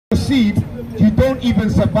seed, you don't even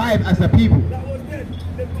survive as a people.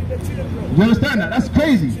 You understand that? That's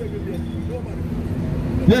crazy.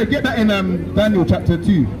 Yeah, get that in Daniel chapter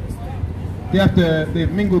 2.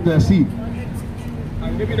 They've mingled their seed.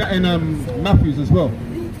 And give me that in Matthews as well.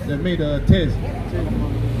 They've made tares.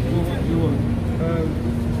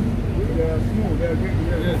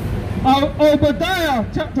 Obadiah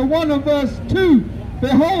chapter 1 and verse 2.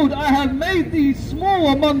 Behold, I have made thee small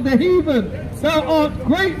among the heathen. Thou art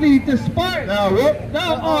greatly despised. Now what?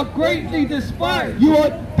 Thou art greatly despised. You are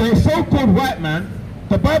the so-called white man.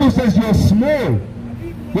 The Bible says you're small.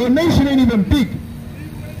 Your nation ain't even big.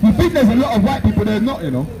 You think there's a lot of white people? There's not, you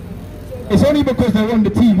know. It's only because they're on the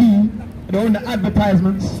TV, they're on the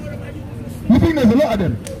advertisements. You think there's a lot of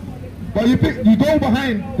them. But you go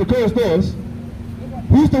behind the closed doors,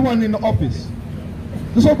 who's the one in the office?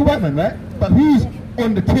 The so-called white man, right? But who's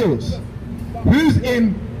on the tills? Who's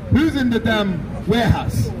in the damn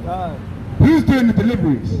warehouse? Who's doing the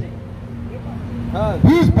deliveries?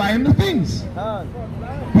 Who's buying the things?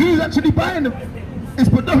 Who's actually buying them? It's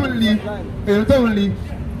predominantly the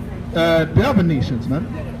other nations, man.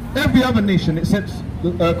 Every other nation except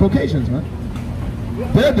the Caucasians, man.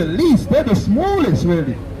 They're the least, they're the smallest,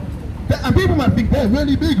 really. And people might think they're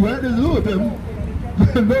really big, right? There's a lot of them.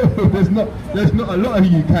 No, there's not a lot of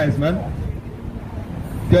you guys, man.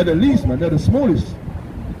 They're the least, man. They're the smallest.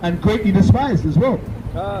 And greatly despised as well.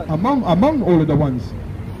 Among all of the ones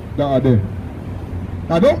that are there.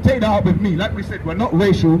 Now don't take that out with me. Like we said, we're not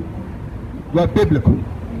racial, we're biblical.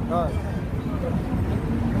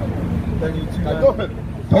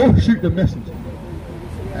 Don't shoot the message.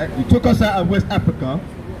 You took us out of West Africa.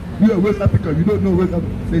 You're West Africa, you don't know West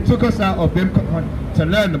Africa. They took us out of them to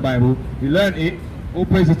learn the Bible. We learned it. All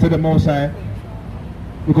praises to the Most High.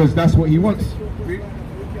 Because that's what he wants. 2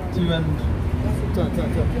 and... Turn.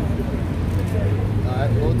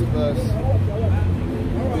 Alright, go to verse.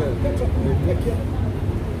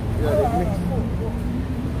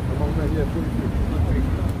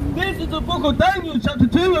 This is the book of Daniel chapter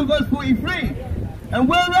 2 and verse 43. And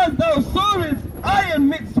whereas thou sawest iron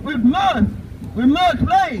mixed with mud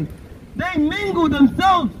clay, they mingle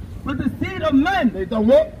themselves with the seed of men. They done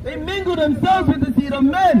what? They mingle themselves with the seed of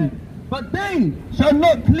men, but they shall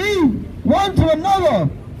not cleave one to another,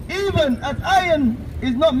 even as iron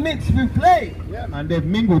is not mixed with clay. Yeah, man, they've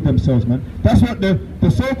mingled themselves, man. That's what the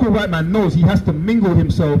so-called white man knows. He has to mingle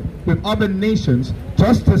himself with other nations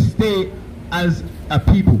just to stay as a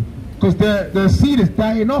people. Because the seed is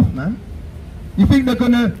dying off, man. You think they're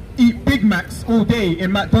going to eat Big Macs all day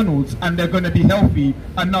in McDonald's and they're going to be healthy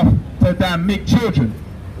enough to damn make children?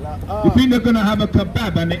 You think they're going to have a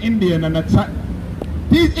kebab and an Indian and a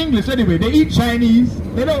These English anyway, they eat Chinese,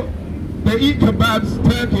 they eat kebabs,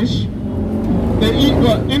 Turkish, they eat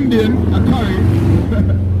what, Indian, a curry.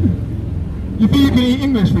 You think you can eat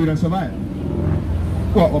English food and survive?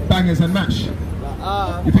 What, or bangers and mash?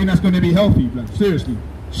 You think that's going to be healthy, blood? Seriously,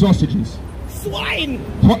 sausages, Swine!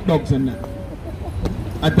 hot dogs and that.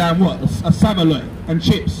 A damn what? A saveloy and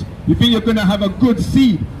chips. You think you're gonna have a good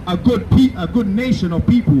seed, a good nation of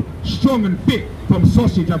people, strong and fit, from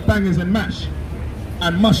sausage and bangers and mash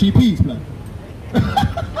and mushy peas, blood?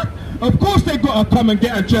 Of course they gotta come and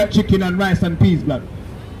get a jerk chicken and rice and peas, blood.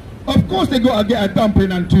 Of course they gotta get a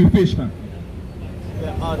dumpling and 2 fish, man.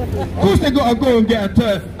 Of course they gotta go and get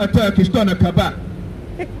a Turkish doner kebab.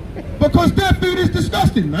 Because their food is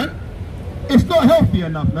disgusting, man. It's not healthy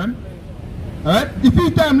enough, man. Alright? If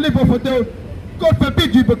you damn live off of those, God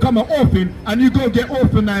forbid you become an orphan and you go get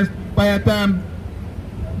orphanized by a damn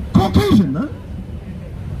Caucasian, man.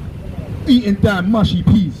 Eating damn mushy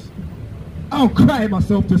peas. I'll cry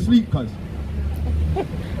myself to sleep, cuz.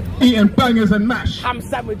 Eating bangers and mash. Ham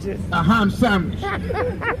sandwiches. A ham sandwich.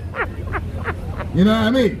 You know what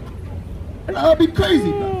I mean? I'll be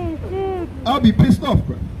crazy, bro. I'll be pissed off,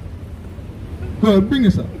 bro. Go on, bring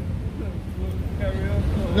us up.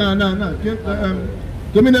 No.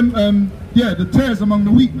 Give me them, the tares among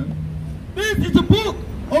the wheat, man. This is the book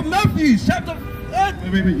of Matthew, chapter 8.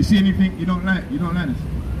 Wait. You see anything you don't like? You don't like this?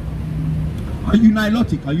 Are you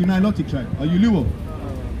Nilotic? Are you Nilotic tribe? Are you Luo?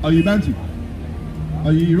 Are you Bantu?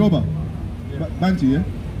 Are you Yoruba? Bantu, yeah?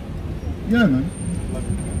 Yeah, man.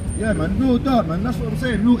 Yeah, man. Real dark, man. That's what I'm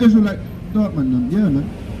saying. Real Israelite dark, man. Yeah, man.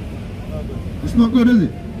 It's not good, is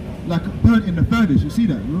it? Like burnt in the furnace. You see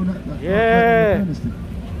that? You know that Yeah. Burnt in the furnace thing.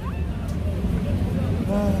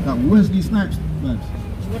 That Wesley Snipes vibes.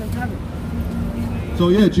 So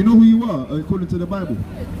yeah, do you know who you are according to the Bible?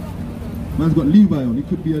 Man's got Levi on. He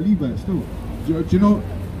could be a Levite still. Do you know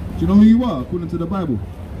who you are according to the Bible?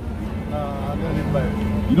 I don't read the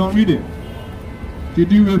Bible. You don't read it? Do you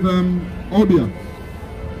do with Obia?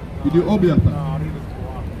 You do Obiata? No, I read the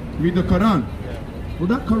Quran. You read the Quran? Yeah. Well,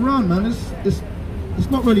 that Quran, man, it's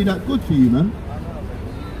not really that good for you, man.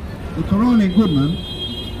 The Quran ain't good, man.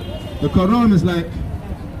 The Quran is like,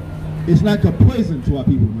 it's like a poison to our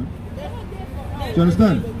people, man. Do you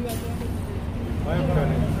understand? My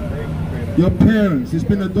parents, Your parents, it's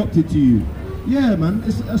been adopted to you. Yeah, man,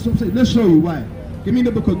 that's what I'm saying. Let's show you why. Give me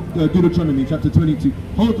the book of Deuteronomy, chapter 22.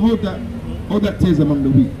 Hold that tares among the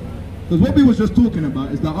wheat. Because what we was just talking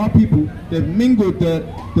about is that our people, they've mingled the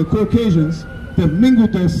Caucasians, they've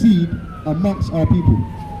mingled their seed amongst our people.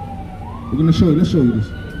 We're going to show you, let's show you this.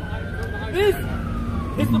 This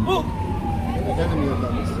is the book. The enemy has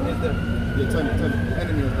done this. Yeah, turn it. The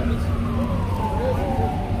enemy has done this.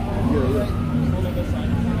 Yeah.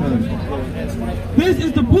 This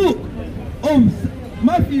is the book of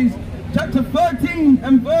Matthew, chapter 13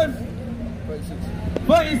 and verse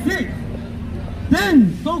 36.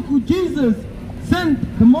 Then so-called Jesus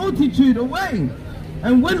sent the multitude away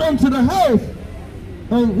and went into the house.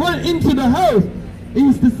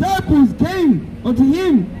 His disciples came unto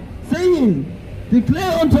him, saying,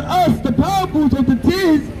 Declare unto us the parables of the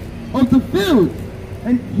tares of the field.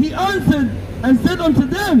 And he answered and said unto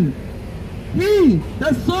them, He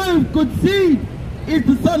that soweth good seed is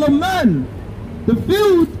the Son of Man. The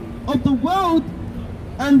field of the world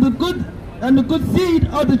and the good seed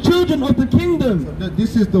are the children of the kingdom. So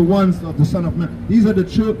this is the ones of the Son of Man. These are the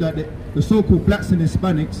children that the so-called blacks and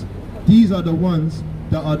Hispanics. These are the ones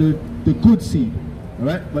that are the good seed.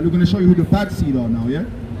 Alright? But we're going to show you who the bad seed are now, yeah?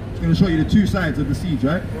 It's going to show you the two sides of the seed,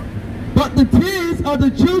 right? But the tares are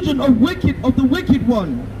the children of the wicked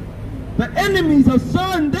one. The enemies of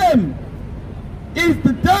sowing them is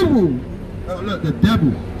the devil. Oh, look, the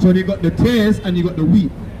devil. So you got the tares and you got the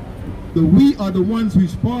wheat. The wheat are the ones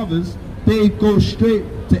whose fathers, they go straight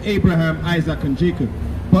to Abraham, Isaac and Jacob.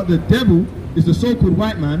 But the devil is the so-called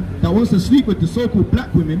white man that wants to sleep with the so-called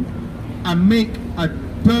black women and make a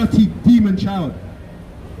dirty demon child.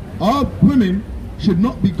 Our women should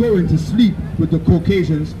not be going to sleep with the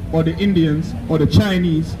Caucasians or the Indians or the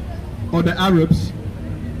Chinese or the Arabs.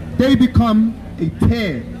 They become a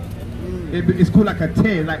tear. It's called like a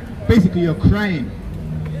tear, like basically you're crying.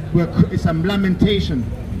 It's a lamentation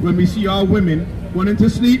when we see our women wanting to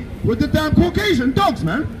sleep with the damn Caucasian dogs,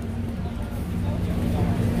 man.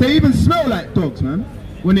 They even smell like dogs, man,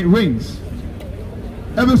 when it rains.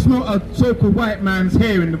 Ever smell a so-called white man's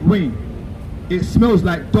hair in the rain? It smells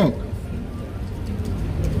like dog.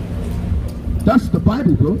 That's the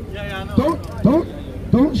Bible, bro. Yeah, I know.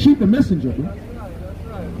 Don't shoot the messenger, bro.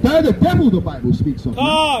 They're the devil the Bible speaks of.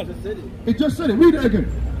 God! It just said it. Read it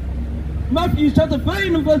again. Matthew chapter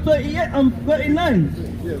 13 and verse 38 and 39.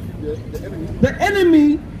 Yeah, The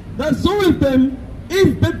enemy that soweth them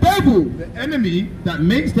is the devil. The enemy that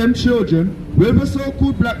makes them children with a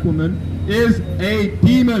so-called black woman is a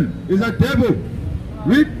demon, is a devil.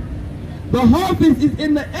 Read. The harvest is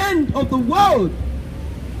in the end of the world,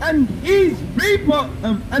 and his reaper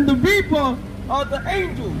and the reaper are the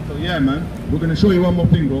angels. So yeah, man, we're going to show you one more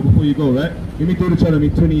thing, bro, before you go, right? Give me Deuteronomy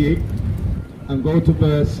 28 and go to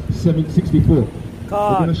verse 764. We're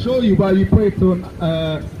going to show you why you pray to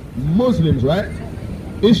Muslims, right?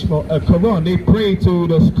 Quran, they pray to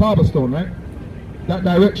the Kaaba stone, right? That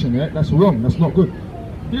direction, right? That's wrong. That's not good.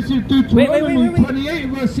 This is Deuteronomy 28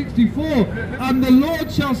 verse 64. And the Lord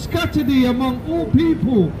shall scatter thee among all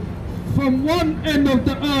people from one end of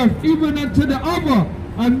the earth even unto the other.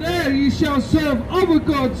 And there ye shall serve other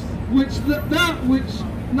gods which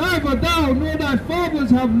neither thou nor thy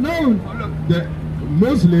fathers have known. The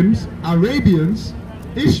Muslims, Arabians,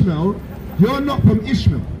 Ishmael, you're not from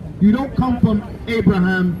Ishmael. You don't come from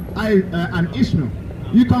Abraham and Ishmael.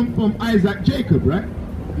 You come from Isaac, Jacob, right?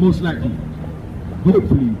 Most likely.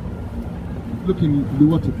 Hopefully. Looking the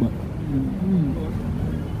water, but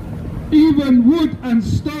Even wood and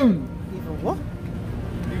stone. Even what?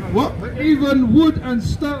 what? Even wood and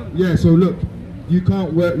stone. Yeah. So look, you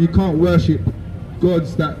can't worship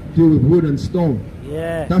gods that deal with wood and stone.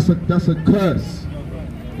 Yeah. That's a curse.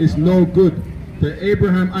 It's no good. To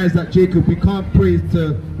Abraham, Isaac, Jacob, we can't pray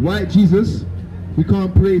to white Jesus. We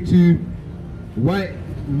can't pray to white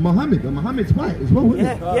Muhammad. And Muhammad's white as well, isn't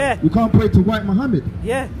it? Yeah. We can't pray to white Muhammad.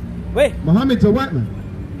 Yeah. Wait. Muhammad's a white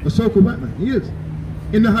man. A so-called white man. He is.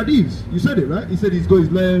 In the hadiths, you said it, right? He said he's got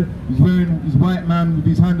his lair, he's wearing his white man with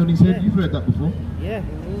his hand on his head. Yeah. You've heard that before. Yeah.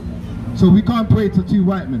 So we can't pray to two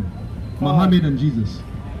white men, Muhammad and Jesus.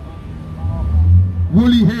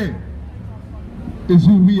 Woolly hair is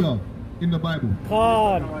who we are in the Bible.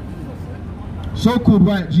 God. So-called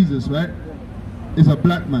white Jesus, right, is a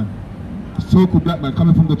black man. So-called black man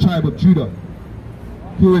coming from the tribe of Judah,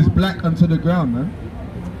 who is black unto the ground, man.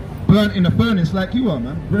 burnt in a furnace like you are,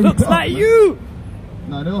 man. Very Looks dark, like man. you!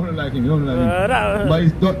 Nah, they don't look like him. They don't look like him. that- But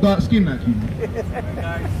he's dark skin like you.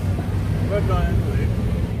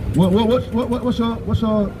 What's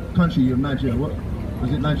your country? You're Nigeria. What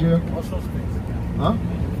is it? Nigeria? Huh?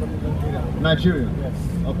 Nigeria. Yes.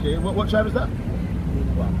 Okay. What tribe is that?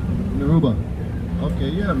 Yoruba. Okay.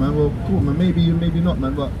 Yeah, man. Well, cool, man. Maybe you, maybe not,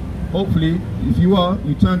 man. But hopefully, if you are,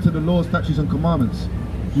 you turn to the laws, statutes, and commandments.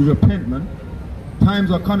 You repent, man.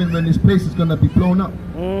 Times are coming when this place is gonna be blown up.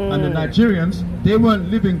 And the Nigerians, they weren't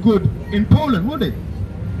living good in Poland, were they?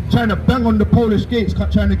 Trying to bang on the Polish gates,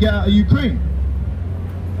 trying to get out of Ukraine.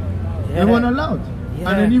 Yeah. They weren't allowed. Yeah.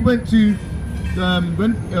 And then he went to,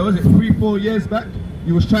 when was it 3-4 years back?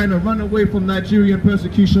 He was trying to run away from Nigerian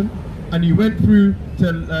persecution, and he went through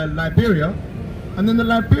to Liberia, and then the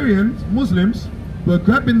Liberians, Muslims, were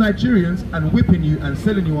grabbing Nigerians and whipping you and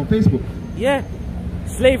selling you on Facebook. Yeah.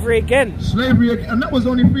 Slavery again. Slavery again, and that was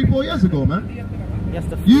only 3-4 years ago, man. Yes,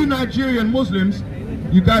 the You Nigerian Muslims,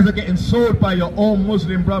 you guys are getting sold by your own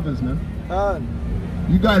Muslim brothers, man.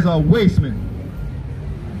 You guys are waste, man.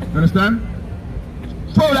 You understand?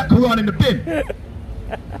 Throw that Quran in the bin.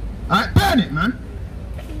 Alright, burn it, man.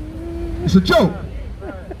 It's a joke.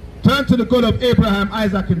 Turn to the God of Abraham,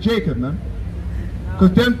 Isaac, and Jacob, man.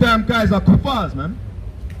 Because them damn guys are kuffars, man.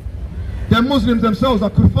 Them Muslims themselves are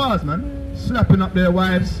kuffars, man. Slapping up their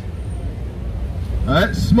wives.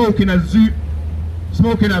 Alright, smoking a zoot.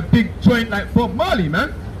 Smoking a big joint like Bob Marley,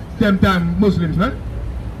 man. Them damn Muslims, man.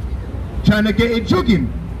 Trying to get it jugging.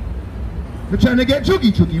 They're trying to get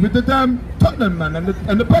juggy with the damn Tottenham man and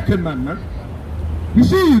the Beckham man. We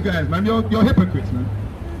see you guys, man. You're hypocrites, man.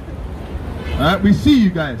 Alright, we see you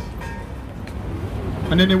guys.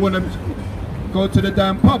 And then they want to go to the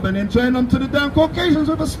damn pub and then join on to the damn Caucasians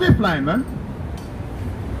with a sniff line, man.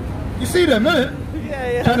 You see them, innit?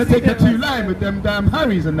 Yeah, Trying to take the 2 line with them damn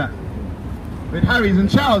Harrys and that. With Harrys and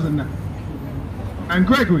Charles and that. And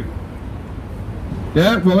Gregory.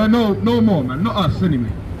 Yeah, well, no more, man. Not us, anyway.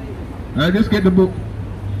 Alright, let's get the book.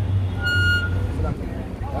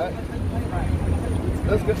 Right.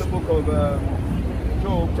 Let's get the book of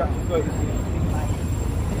Job chapter 36.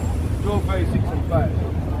 Job 36 and 5.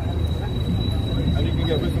 And you can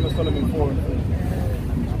get Wisdom of Solomon 4 and 4.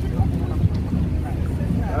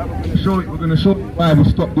 We're going to show you why we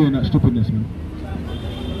stopped doing that stupidness, man.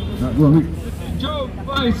 Right, go on, read. Job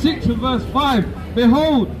 36 and verse 5.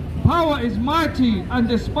 Behold, power is mighty and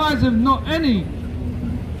despiseth not any.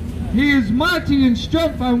 He is mighty in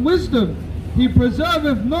strength and wisdom. He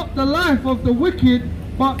preserveth not the life of the wicked,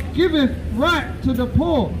 but giveth right to the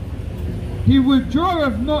poor. He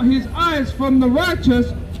withdraweth not his eyes from the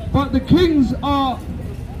righteous, but the kings are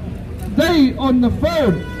they on the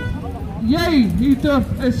throne. Yea, he doth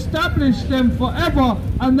establish them forever,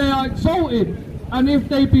 and they are exalted. And if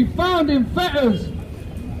they be found in fetters,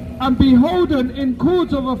 and beholden in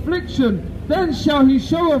cords of affliction, then shall he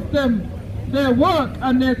show of them their work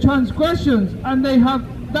and their transgressions, and they have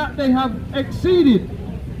exceeded.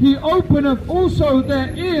 He openeth also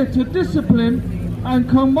their ear to discipline, and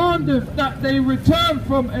commandeth that they return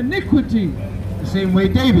from iniquity. The same way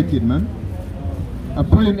David did, man. A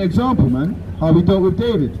brilliant example, man. How he dealt with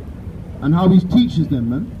David. And how he teaches them,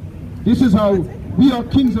 man. This is how we are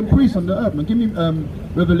kings and priests on the earth, man. Give me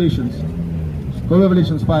Revelations. Go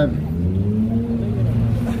Revelations 5.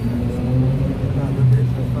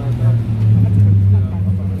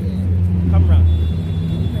 Come round.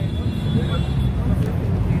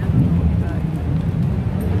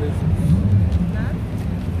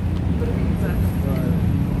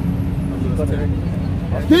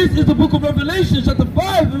 This is the book of Revelation, chapter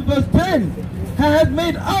 5 and verse 10. He has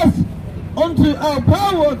made us unto our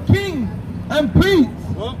power kings and priests.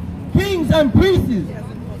 What? Kings and priests.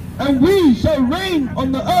 And we shall reign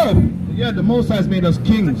on the earth. Yeah, the Most High has made us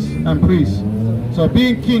kings and priests. So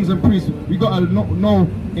being kings and priests, we got to know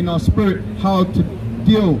in our spirit how to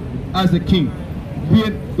deal as a king.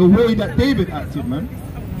 Being the way that David acted, man.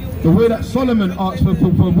 The way that Solomon asked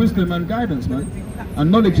for wisdom and guidance, man.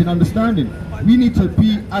 And knowledge and understanding. We need to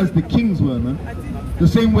be as the kings were, man. The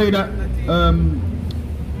same way that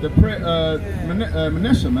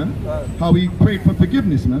Manasseh, man, how he prayed for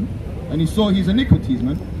forgiveness, man. And he saw his iniquities,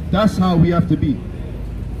 man. That's how we have to be.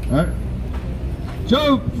 Right?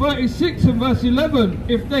 Job 36 and verse 11.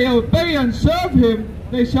 If they obey and serve him,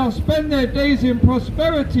 they shall spend their days in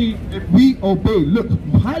prosperity. If we obey, look,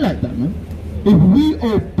 highlight that, man. If we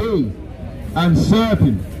obey and serve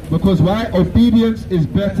him, because why? Obedience is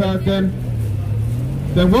better than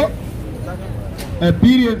what?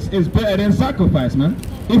 Obedience is better than sacrifice, man.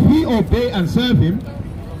 If we obey and serve him,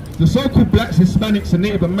 the so-called blacks, Hispanics and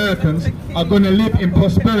Native Americans are going to live in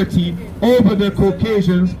prosperity over the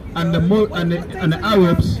Caucasians and the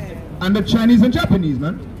Arabs and the Chinese and Japanese,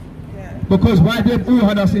 man. Because why? They've all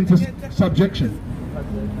had us into subjection.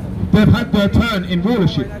 They've had their turn in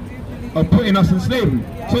rulership of putting us in slavery.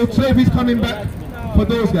 So slavery's coming back for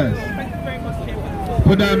those guys.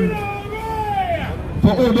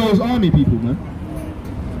 For all those army people, man.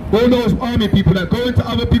 All those army people that go into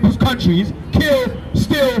other people's countries, kill,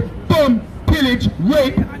 steal, bomb, pillage,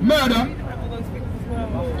 rape, murder.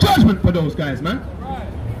 Judgment for those guys, man.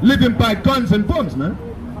 Living by guns and bombs, man.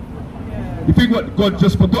 You think what? God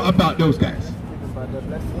just forgot about those guys.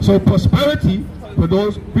 So prosperity for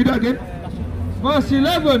those, read that again. Verse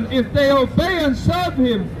 11, if they obey and serve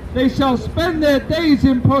him, they shall spend their days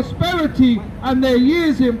in prosperity and their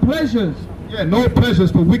years in pleasures. Yeah, no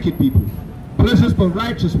pleasures for wicked people. Pleasures for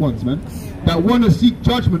righteous ones, man. That want to seek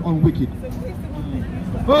judgment on wicked.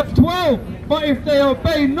 Verse 12, but if they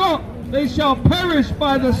obey not, they shall perish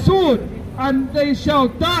by the sword, and they shall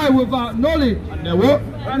die without knowledge. And they what?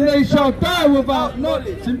 And they shall die without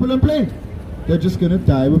knowledge. Simple and plain. They're just going to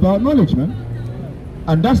die without knowledge, man.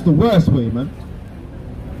 And that's the worst way, man.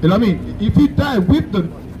 You know what I mean? If you die with the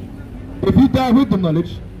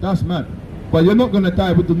knowledge, that's mad. But you're not going to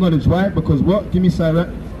die with the knowledge. Why? Because what? Give me Sirach.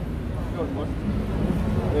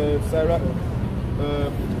 Sirach.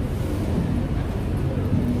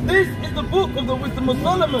 This is the book of the wisdom of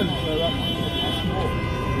Solomon.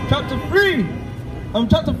 Chapter 3.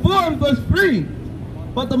 Chapter 4 and verse 3.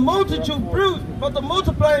 But the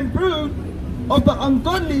multiplying brood of the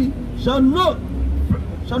ungodly shall not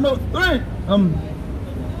thrive.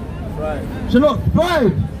 Shall not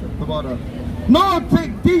thrive, nor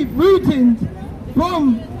take deep rootings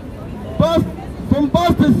from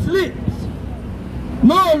bastard slips,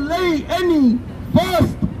 nor lay any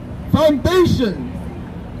fast foundation.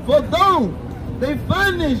 For though they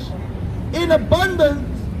furnish in abundance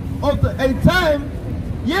of a time,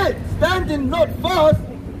 yet standing not fast,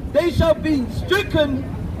 they shall be shaken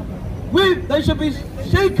with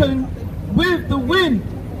the wind,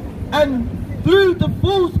 and through the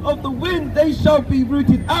force of the wind they shall be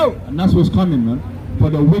rooted out. And that's what's coming, man.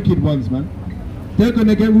 For the wicked ones, man. They're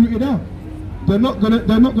gonna get rooted out. They're not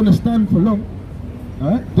gonna stand for long.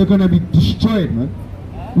 Alright? They're gonna be destroyed, man.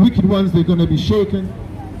 Wicked ones, they're gonna be shaken.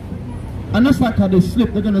 And that's like how they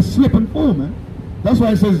slip. They're gonna slip and fall, man. That's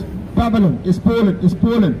why it says Babylon is falling, it's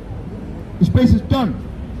falling. This place is done.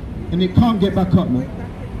 And it can't get back up, man.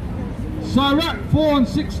 Sirach 4 and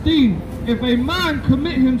 16. If a man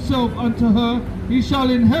commit himself unto her, he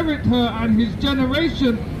shall inherit her, and his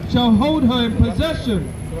generation shall hold her in possession.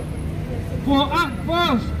 For at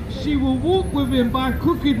first she will walk with him by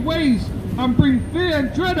crooked ways, and bring fear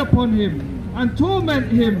and dread upon him, and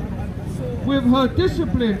torment him with her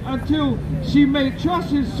discipline, until she may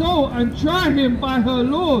trust his soul and try him by her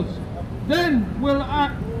laws. Then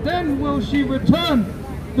will she return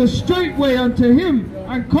the straight way unto him,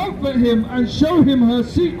 and comfort him, and show him her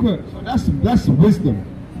secret. That's wisdom.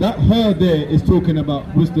 That her there is talking about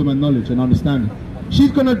wisdom and knowledge and understanding.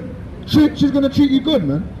 She's gonna treat you good,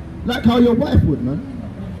 man. Like how your wife would, man.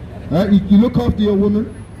 You look after your woman.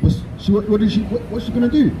 What's she gonna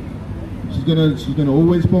do? She's gonna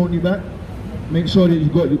always phone you back. Make sure that you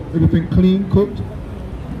got everything clean, cooked.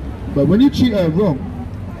 But when you treat her wrong,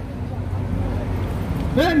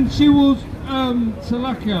 then she will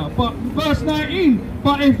Salakia. But verse 19,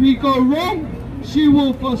 but if he go wrong, she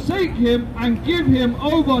will forsake him and give him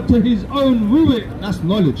over to his own ruin. That's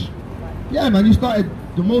knowledge. Yeah, man, you started,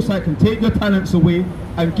 the Most High can take your talents away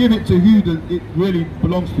and give it to who it really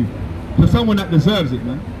belongs to someone that deserves it,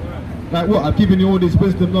 man. Like what? I've given you all this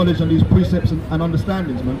wisdom, knowledge, and these precepts and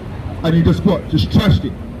understandings, man. And you just what? Just trashed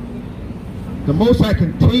it. The Most High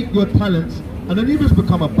can take your talents and then you just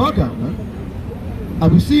become a bug out, man.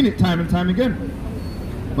 And we've seen it time and time again.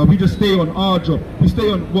 But we just stay on our job. We stay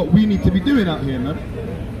on what we need to be doing out here, man.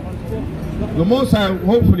 The Most High,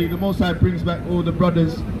 hopefully the Most High brings back all the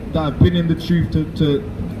brothers that have been in the truth to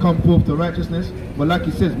come forth to righteousness. But like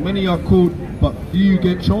he says, many are called, but few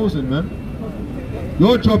get chosen, man.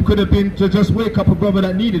 Your job could have been to just wake up a brother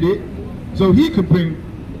that needed it, so he could be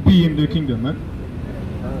in the kingdom, man.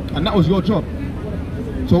 And that was your job.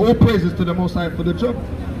 So all praises to the Most High for the job.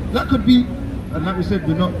 That could be, and like we said,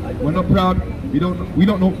 we're not proud. We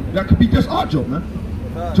don't know. That could be just our job, man.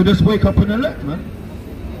 To just wake up and elect, man.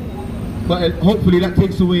 But hopefully that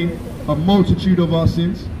takes away a multitude of our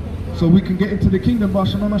sins, so we can get into the kingdom. Bring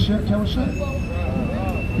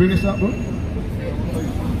this out, bro.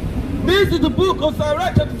 This is the book of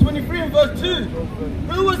Sirach chapter 23 and verse 2.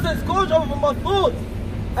 Who was that scourge over my thoughts?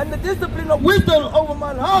 and the discipline of wisdom over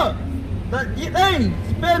mine heart, that they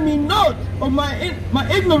spare me not of my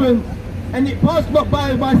ignorance, and it passed not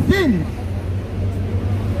by my sins.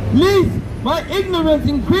 Lest my ignorance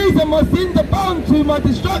increase and my sins abound to my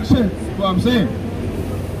destruction. That's what I'm saying.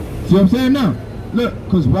 See what I'm saying now? Look,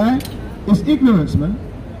 because why? It's ignorance, man.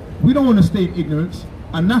 We don't want to stay in ignorance,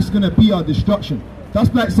 and that's going to be our destruction.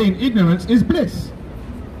 That's like saying ignorance is bliss.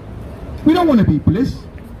 We don't want to be bliss.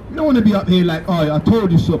 We don't want to be up here like, oh, I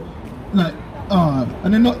told you so. Like,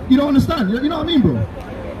 and then not, you don't understand. You know what I mean, bro?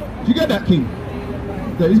 Do you get that, King?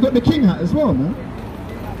 He's got the king hat as well, man.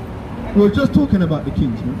 We were just talking about the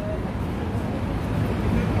kings, man.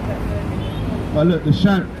 But look, the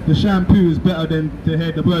shampoo is better than to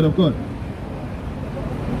hear the word of God.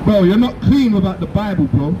 Bro, you're not clean without the Bible,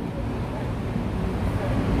 bro.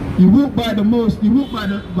 You walk by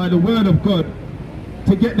the word of God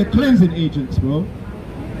to get the cleansing agents, bro.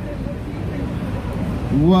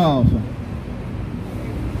 Wow, fam.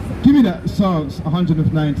 Give me that Psalms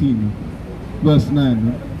 119, verse 9,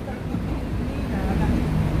 man.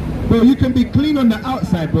 Bro, you can be clean on the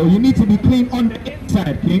outside, bro. You need to be clean on the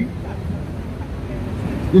inside, King.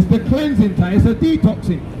 It's the cleansing time. It's a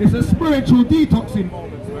detoxing. It's a spiritual detoxing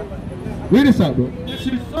moment, man. Read this out, bro. This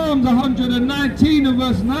is Psalms 119 and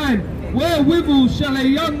verse 9. Wherewithal shall a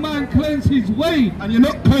young man cleanse his way? And you're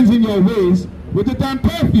not cleansing your ways with the damn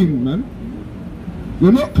perfume, man.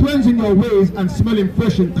 You're not cleansing your ways and smelling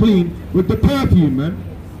fresh and clean with the perfume, man.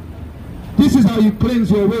 This is how you cleanse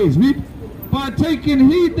your ways. Read. By taking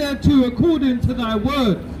heed thereto according to thy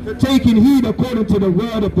word. You're taking heed according to the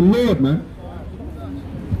word of the Lord, man.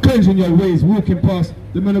 Cleansing your ways, walking past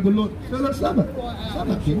the men of the Lord. So let's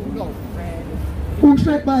Sabbath, King. Walk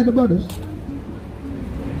straight by the brothers.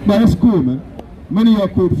 But that's cool, man. Many are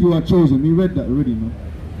called, few are chosen. We read that already, man.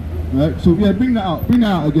 Alright, so yeah, bring that out. Bring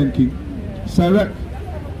that out again, King. Sirach.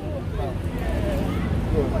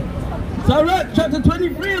 Sirach chapter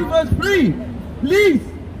 23 and verse 3. Least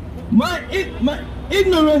my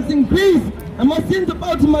ignorance increase and my sins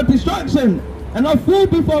about to my destruction, and I fall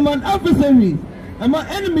before mine adversaries, and my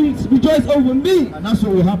enemies rejoice over me. And that's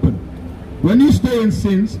what will happen. When you stay in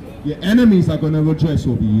sins, your enemies are going to rejoice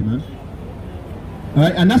over you, man.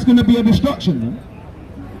 Alright, and that's going to be a destruction, man.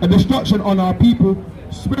 A destruction on our people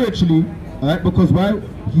spiritually, alright, because why?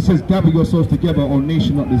 He says, gather yourselves together, O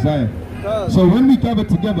nation not desire. So when we gather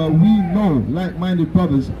together, we know, like-minded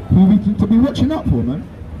brothers, who we need to be watching out for, man.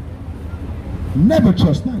 Never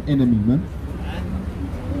trust that enemy, man.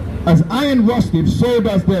 As iron rusteth, so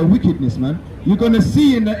does their wickedness, man. You're going to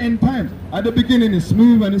see in the end times. At the beginning it's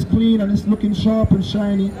smooth and it's clean and it's looking sharp and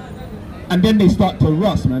shiny. And then they start to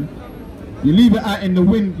rust, man. You leave it out in the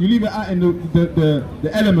wind, you leave it out in the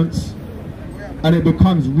elements, and it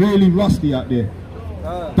becomes really rusty out there.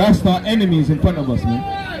 That's our enemies in front of us,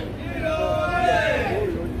 man.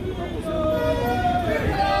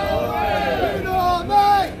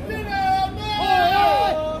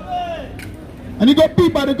 And he got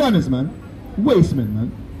beat by the gunners, man. Wastemen,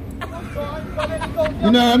 man. You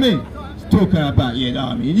know what I mean? It's talking about, yeah, you know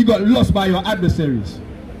what I mean? You got lost by your adversaries.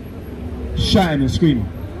 Shouting and screaming.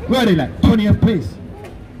 Where are they like? 20th place.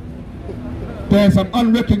 They're in some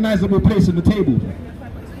unrecognizable place in the table.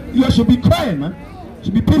 You should be crying, man. You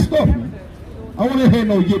should be pissed off, man. I want to hear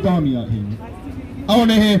no Yid army out here, man. I want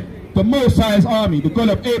to hear the Most High's army, the God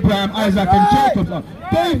of Abraham, Isaac, and Jacob's army.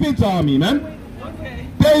 David's army, man.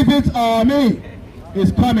 David's army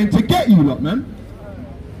is coming to get you lot, man.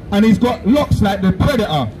 And he's got locks like the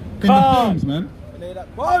Predator in the films, man.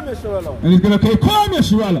 And he's going to say, Kwame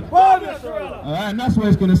Shirala. Alright, and that's what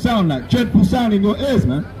it's going to sound like. Dreadful sound in your ears,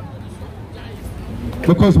 man.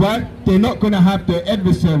 Because why? They're not going to have their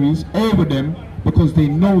adversaries over them because they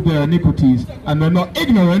know their iniquities and they're not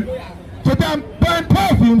ignorant to damn burn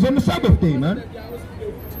perfumes on the Sabbath day, man.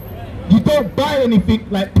 You don't buy anything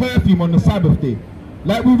like perfume on the Sabbath day.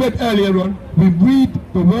 Like we read earlier on, we read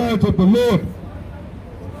the words of the Lord.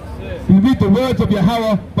 We read the words of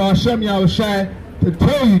YAHAWAH by Hashem YAHAWASHI to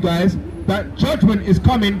tell you guys that judgment is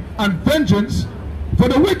coming and vengeance for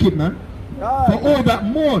the wicked, man. For all that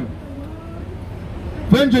mourn.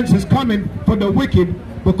 Vengeance is coming for the wicked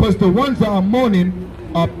because the ones that are mourning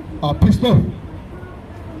are pissed off.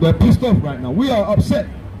 They're pissed off right now. We are upset.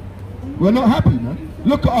 We're not happy, man.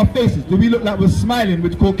 Look at our faces. Do we look like we're smiling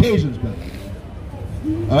with Caucasians, man?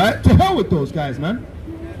 Alright? To hell with those guys, man.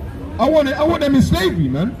 I want them in slavery,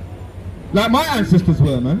 man. Like my ancestors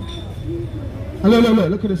were, man. And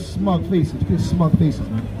look at the smug faces. Look at the smug faces,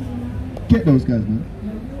 man. Get those guys, man.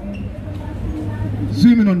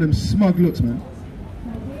 Zoom in on them smug looks, man.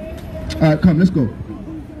 Alright, come, let's go.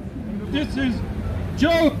 This is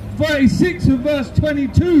Job 36 and verse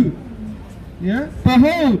 22. Yeah?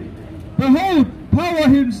 Behold, power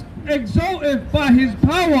him exalteth by his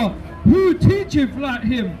power, who teacheth like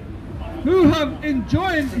him, who have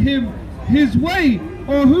enjoined him his way,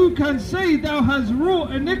 or who can say thou hast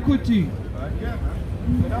wrought iniquity?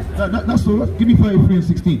 That's all. Give me 33 and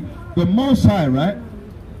 16. The Most High, right?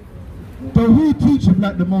 But who teacheth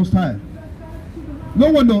like the Most High?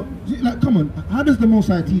 No one don't. Like, come on. How does the Most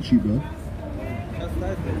High teach you, bro?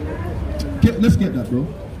 Let's get that, bro.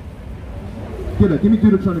 Get that. Give me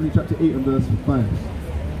Deuteronomy chapter 8 and verse 5.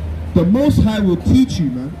 The Most High will teach you,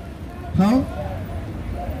 man. How?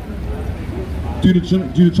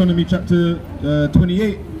 Deuteronomy chapter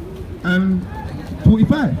 28 and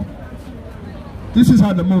 45. This is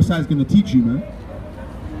how the Most High is going to teach you, man.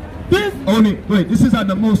 This is how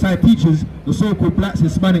the Most High teaches the so-called blacks,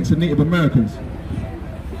 Hispanics, and Native Americans.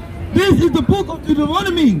 This is the book of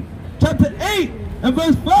Deuteronomy, chapter 8 and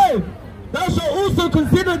verse 5. Thou shalt also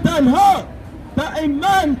consider thine heart, that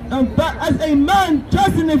as a man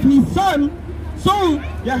chasteneth his son, so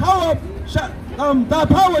Yahawah thy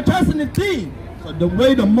power chasteneth thee. So the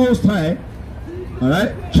way the Most High,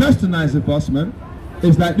 alright, chastenizeth us, man,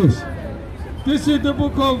 is like this. This is the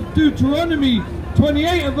book of Deuteronomy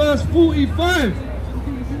 28 and verse 45.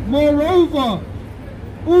 Moreover,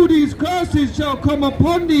 all these curses shall come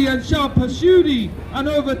upon thee, and shall pursue thee, and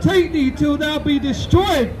overtake thee, till thou be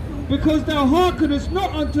destroyed, because thou hearkenest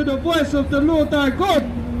not unto the voice of the Lord thy God,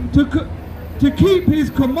 to keep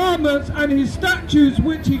his commandments and his statutes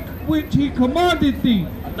which he commanded thee.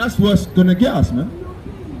 And that's what's gonna get us, man.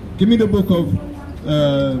 Give me the book of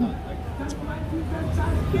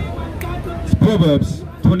Proverbs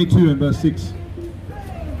 22 and verse 6.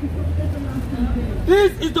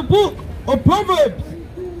 This is the book of Proverbs,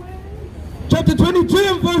 chapter 22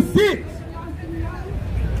 and verse 6.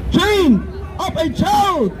 Train up a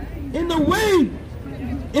child in the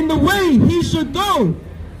way he should go,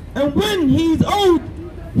 and when he is old,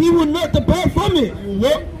 he will not depart from it.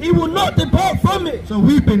 He will not depart from it. So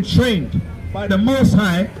we've been trained by the Most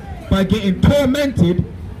High by getting tormented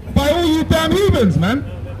by all you damn heathens, man.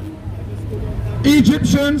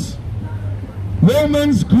 Egyptians,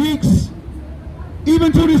 Romans, Greeks.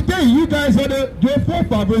 Even to this day, you guys are your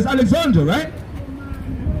forefather is Alexander, right?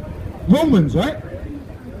 Romans, right?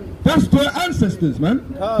 That's their ancestors,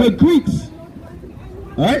 man. The Greeks.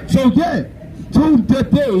 Alright, so yeah, till the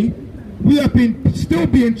day we have been still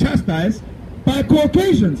being chastised by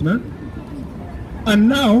Caucasians, man. And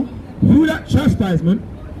now, through that chastisement,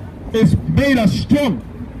 it's made us strong.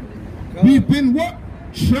 We've been what?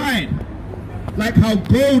 Tried. Like how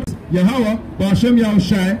God, Yahawah, Ba'ashem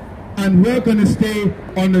YAHAWASHI, and we're going to stay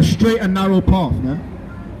on the straight and narrow path, man.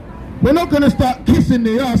 We're not going to start kissing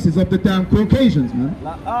the asses of the damn Caucasians, man.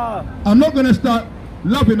 I'm not going to start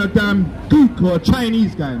loving a damn Greek or a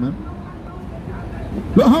Chinese guy, man.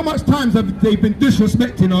 Look how much times have they been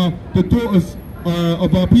disrespecting the daughters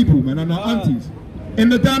of our people, man, and our aunties. In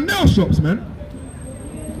the damn nail shops, man.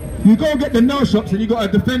 You go and get the nail shops and you got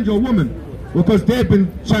to defend your woman because they've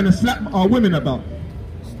been trying to slap our women about.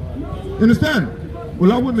 You understand?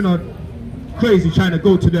 Well, our women are crazy trying to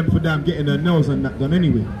go to them for damn getting their nails and that done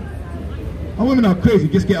anyway. Our women are crazy,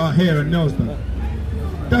 just get our hair and nails done.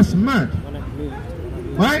 That's mad.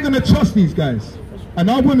 I ain't gonna trust these guys. And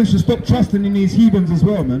our women should stop trusting in these heathens as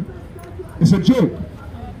well, man. It's a joke.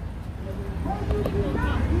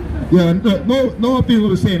 Yeah, no people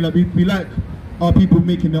were saying that we like our people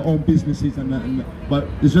making their own businesses and that, but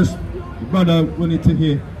it's just the brother wanted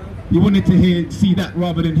to see that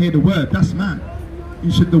rather than hear the word. That's mad.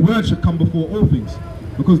 The word should come before all things,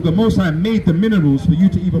 because the Most High made the minerals for you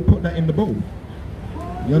to even put that in the bowl.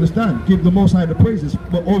 You understand? Give the Most High the praises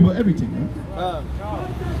over everything, man.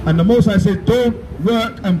 And the Most High said, don't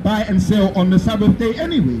work and buy and sell on the Sabbath day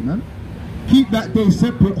anyway, man. Keep that day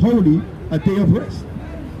separate, holy, a day of rest.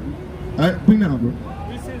 Alright, bring that on, bro.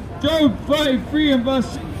 This is Job 33 and verse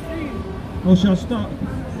 16. Or shall I start?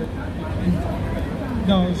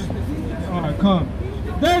 No, alright, come.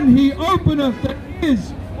 Then he openeth the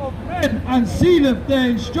ears of men and sealeth their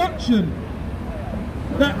instruction.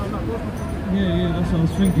 Yeah, that's what I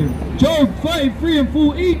was thinking. Job 33 and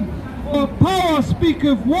 14. For power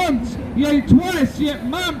speaketh once, yea twice, yet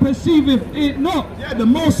man perceiveth it not. Yeah, the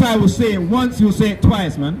Most High will say it once, he'll say it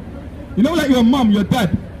twice, man. You know, like your mum, your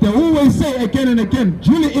dad, they always say it again and again.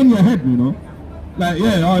 Drill it in your head, you know. Like,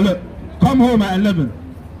 yeah, oh look, come home at 11.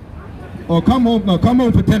 Or come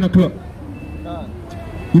home for 10 o'clock.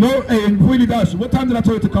 You know, hey, really does. What time did I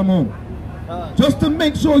tell you to come home? Just to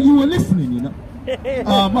make sure you were listening, you know.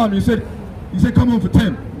 Mom, you said come home for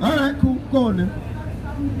 10. Alright, cool, go on then.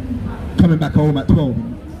 Coming back home at 12.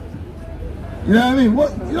 You know what I mean?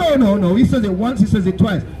 What? No. He says it once, he says it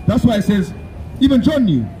twice. That's why it says, even John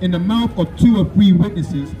knew, in the mouth of 2 or 3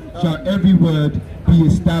 witnesses shall every word be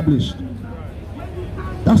established.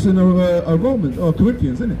 That's in Romans or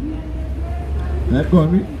Corinthians, isn't it? Right, go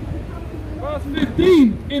on, read. Verse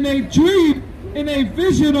 15, in a dream, in a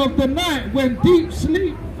vision of the night, when deep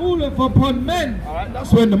sleep falleth upon men. Alright,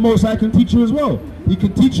 that's when the Most High can teach you as well. He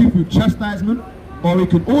can teach you through chastisement, or he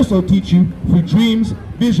can also teach you through dreams,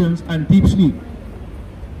 visions, and deep sleep.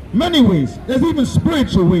 Many ways. There's even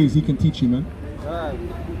spiritual ways he can teach you, man.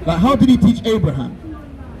 Like, how did he teach Abraham?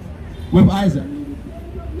 With Isaac.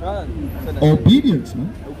 Obedience,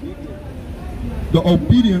 man. The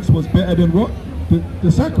obedience was better than what?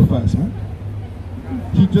 The sacrifice, man.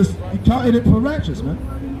 He counted it for righteous, man.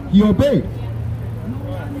 He obeyed.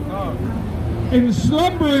 In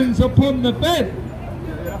slumberings upon the bed.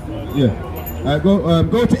 Yeah.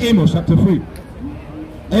 Go to Amos chapter 3.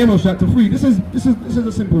 Amos chapter 3. This is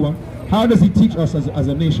a simple one. How does he teach us as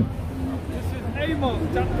a nation? This is Amos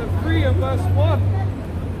chapter 3 and verse 1.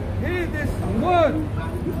 Hear this word.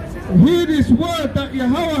 Hear this word that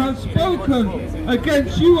Yahawah has spoken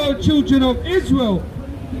against you, O children of Israel,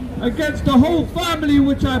 against the whole family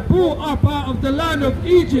which I brought up out of the land of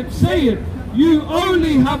Egypt, saying, you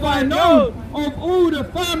only have I known of all the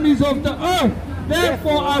families of the earth.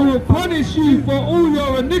 Therefore I will punish you for all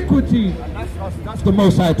your iniquity. That's the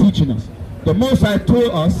Most High teaching us. The Most High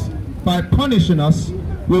taught us by punishing us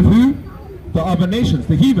with who? The other nations,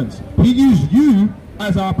 the heathens. He used you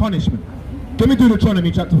as our punishment. Let me do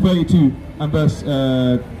Deuteronomy chapter 32 and verse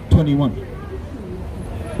 21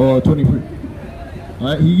 or 23.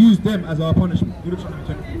 Alright, he used them as our punishment. Deuteronomy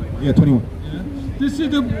 21. Yeah. This is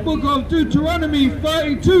the book of Deuteronomy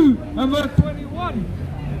 32 and verse 21.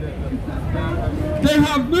 They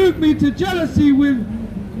have moved me to jealousy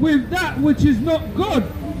with that which is not God.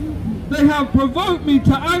 They have provoked me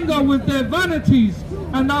to anger with their vanities,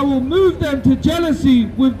 and I will move them to jealousy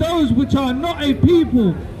with those which are not a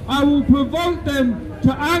people. I will provoke them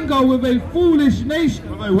to anger with a foolish nation.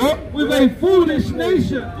 With what? With a foolish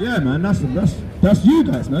nation. Yeah, man, that's you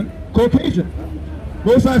guys, man. Caucasian.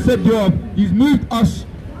 Most I said, he's moved us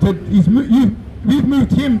to, we've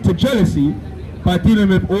moved him to jealousy by dealing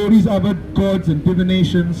with all these other gods and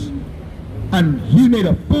divinations, and he made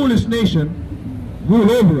a foolish nation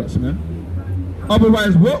rule over us, man.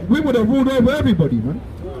 Otherwise, we would have ruled over everybody, man.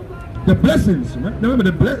 The blessings, man. Remember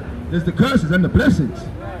there's the curses and the blessings.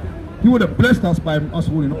 He would have blessed us by us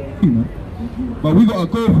ruling over you, man. But we gotta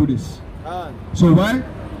go through this. So why?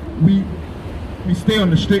 We stay on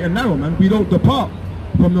the straight and narrow, man. We don't depart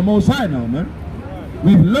from the Most High now, man.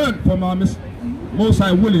 We've learned from our Most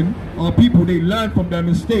High willing, our people, they learn from their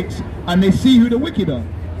mistakes and they see who the wicked are.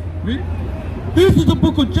 Read. This is the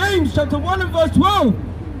book of James, chapter 1 and verse 12.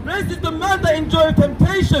 Blessed is the man that endureth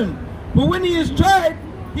temptation, but when he is tried,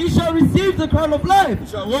 he shall receive the crown of life. He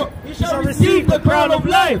shall what? He shall receive the crown of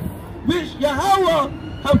life, which Yahawah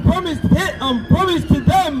have promised to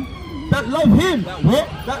them that love him. That what?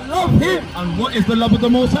 That love him. And what is the love of the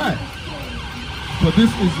Most High? So this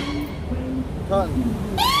is...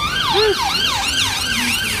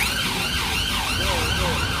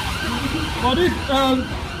 For this,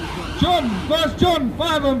 First John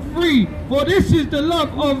 5 and 3. For this is the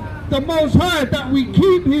love of the Most High, that we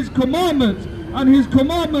keep his commandments, and his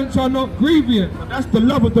commandments are not grievous. That's the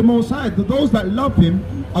love of the Most High. Those that love him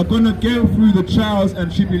are going to go through the trials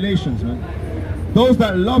and tribulations, man. Those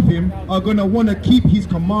that love him are going to want to keep his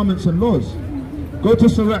commandments and laws. Go to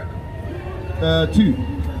Sirach 2.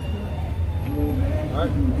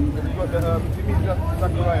 Alright, we've got the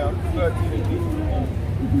Zechariah 13.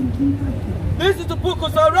 This is the book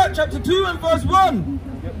of Sirach, chapter 2 and verse 1.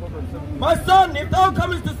 My son, if thou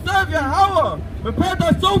comest to serve Yahawah, prepare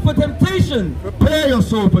thy soul for temptation. Prepare your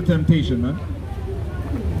soul for temptation, man.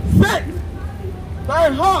 Set thy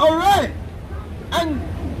heart aright, and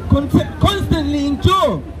constantly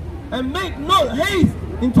endure, and make not haste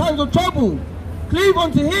in times of trouble. Cleave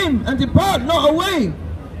unto him, and depart not away,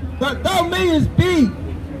 that thou mayest be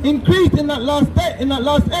increased in that last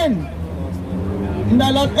end.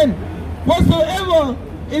 Whatsoever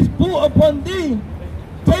is brought upon thee,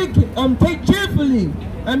 take cheerfully,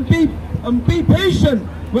 and be patient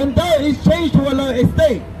when thou is changed to a low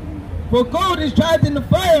estate. For gold is tried in the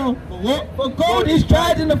fire. For gold is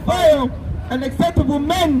tried in the fire, and acceptable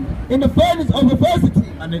men in the furnace of adversity.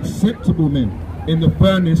 And acceptable men in the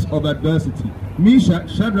furnace of adversity. Meshach,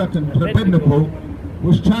 Shadrach, and Abednego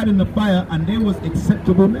was tried in the fire, and they was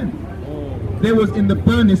acceptable men. They was in the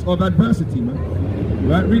furnace of adversity, man.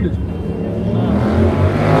 Right, read it.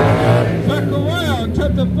 Zechariah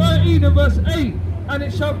chapter 13 and verse 8. And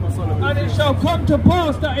it shall come to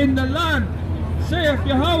pass that in the land, saith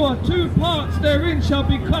Yahawah, 2 parts therein shall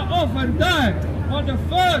be cut off and die, but the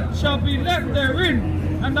third shall be left therein.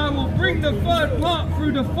 And I will bring the third part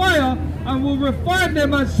through the fire, and will refine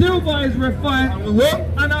them as silver is refined.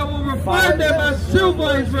 And I will refine them as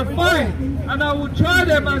silver is refined. And I will try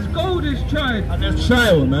them as gold is tried. And there's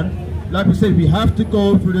trial, man. Like we said, we have to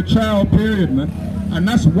go through the trial period, man. And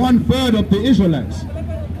that's 1/3 of the Israelites.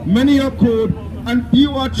 Many are called and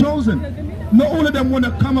few are chosen. Not all of them want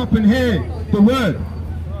to come up and hear the word.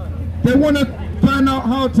 They want to find out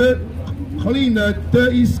how to clean their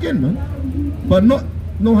dirty skin, man. But not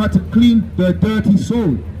know how to clean their dirty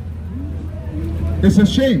soul. It's a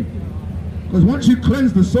shame. Because once you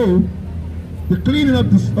cleanse the soul, the cleaning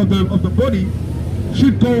of the body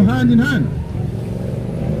should go hand in hand.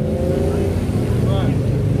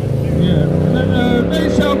 They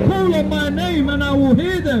shall call on my name and I will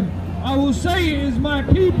hear them. I will say it is my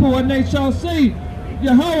people, and they shall say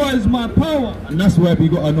Yahawah is my power. And that's why we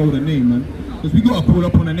got to know the name, man. Because we got to call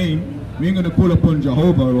upon a name. We ain't going to call upon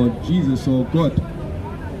Jehovah or Jesus or God.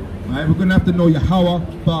 Alright, we're going to have to know Yahawah,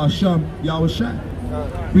 Ba'asham,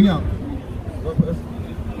 YAHAWASHI. Bring out.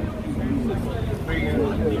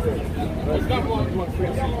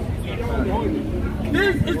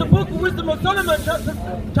 This is the book of Wisdom of Solomon,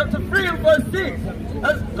 chapter 3 and verse 6.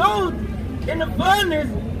 As gold in the furnace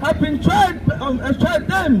have been tried, has tried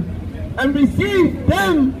them, and received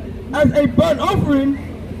them as a burnt offering,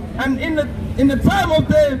 and in the time of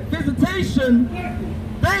their visitation,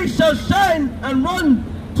 they shall shine and run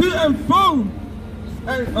to and fro,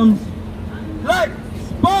 like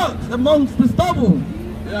sparks amongst the stubble.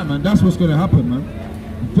 Yeah, man, that's what's going to happen, man.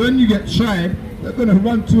 When you get tried, they're going to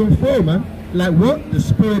run to and fro, man. Like what? The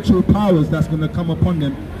spiritual powers that's going to come upon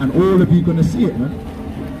them, and all of you going to see it, man.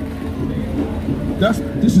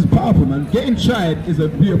 This is powerful, man. Getting tried is a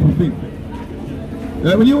beautiful thing.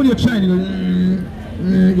 When you're trying, you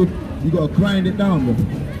got to grind it down, bro.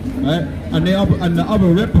 Right? And the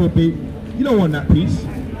other reprobate, you don't want that peace.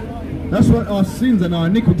 That's what our sins and our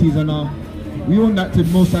iniquities and we want that to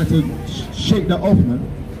most like to shake that off, man.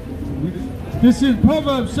 This is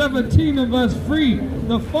Proverbs 17 and verse 3.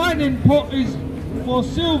 The fining pot is for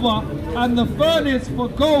silver and the furnace for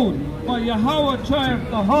gold, but Yahawah trieth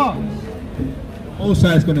the heart. The Most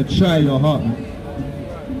High is going to try your heart, man.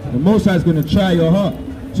 The Most High is going to try your heart.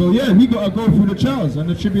 So yeah, we got to go through the trials and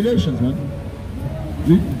the tribulations, man.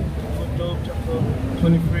 Job chapter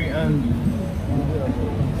 23 and...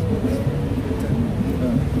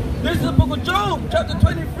 This is the book of Job, chapter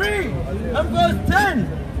 23 and verse 10.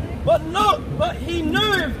 But he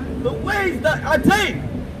knoweth the ways that I take.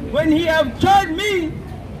 When he have tried me,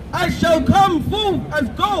 I shall come forth as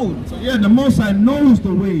gold. So yeah, the Most High knows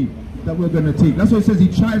the way that we're going to take. That's what it says, he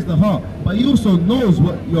tries the heart. But he also knows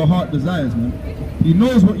what your heart desires, man. He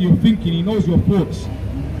knows what you're thinking. He knows your thoughts.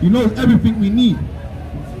 He knows everything we need.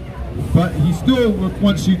 But he still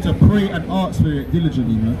wants you to pray and ask for it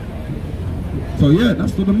diligently, man. So yeah,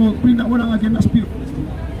 that's the most. Bring that one out again. That's beautiful.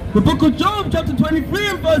 The book of Job, chapter 23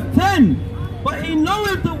 and verse 10. But he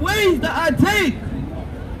knoweth the ways that I take.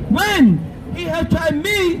 When he hath tried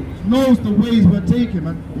me, knows the ways we're taking,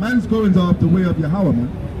 man. Man's goings are the way of Yahawah, man.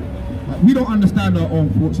 We don't understand our own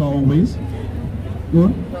thoughts, our own ways. Go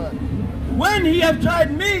on. When he hath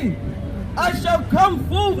tried me, I shall come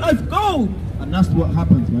forth as gold. And that's what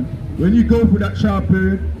happens, man. When you go through that trial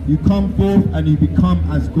period, you come forth and you become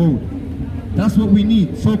as gold. That's what we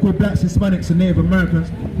need. So-called blacks, Hispanics, and Native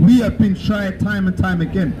Americans, we have been tried time and time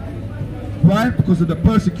again. Why? Because of the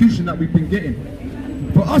persecution that we've been getting.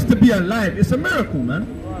 For us to be alive, it's a miracle, man.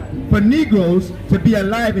 For Negroes to be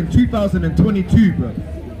alive in 2022, bro.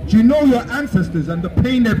 Do you know your ancestors and the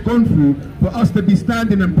pain they've gone through for us to be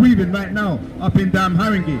standing and breathing right now up in damn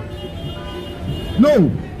Haringey?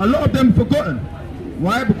 No, a lot of them forgotten.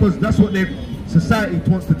 Why? Because that's what society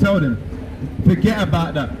wants to tell them. Forget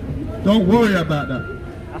about that. Don't worry about that.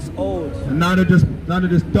 That's old. And now they're just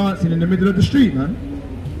dancing in the middle of the street, man.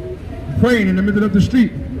 Praying in the middle of the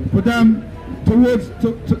street for them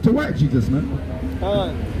to white Jesus, man.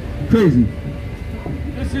 Crazy.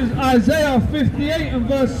 This is Isaiah 58 and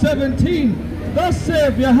verse 17. Thus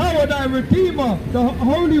saith Yahawah thy Redeemer, the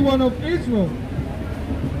Holy One of Israel.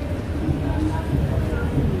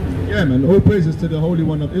 Yeah, man. All praises to the Holy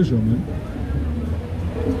One of Israel, man.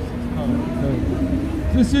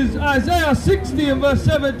 This is Isaiah 60 and verse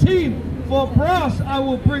 17. For brass I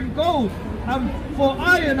will bring gold, and for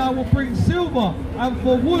iron I will bring silver, and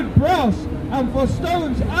for wood brass, and for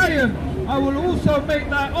stones iron. I will also make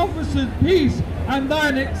thy officers peace, and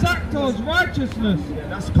thine exactors righteousness.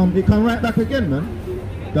 Yeah, it come right back again, man.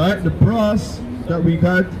 The brass, that we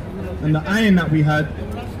had and the iron that we had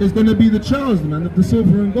is going to be the trials, man, of the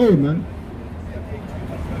silver and gold, man.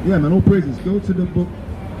 Yeah, man, all praises. Go to the book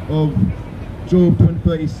of Job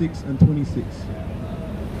 36 and 26.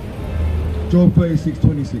 Job 36,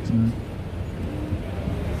 26, man.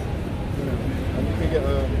 And you can get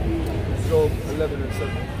Job 11 and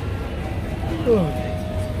 7.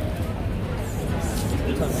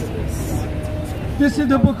 This is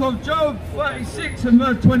the book of Job 36 and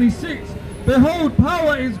verse 26. Behold,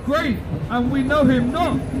 power is great, and we know him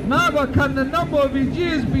not. Neither can the number of his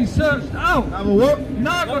years be searched out.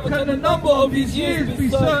 Neither can the number of his years be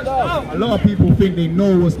searched out. A lot of people think they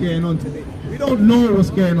know what's going on today. We don't know what's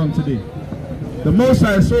going on today. The Most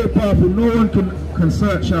High is so powerful, no one can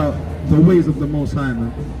search out the ways of the Most High,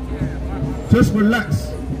 man. Just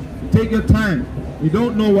relax. Take your time. You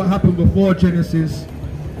don't know what happened before Genesis.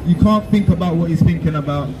 You can't think about what he's thinking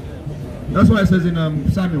about. That's why it says in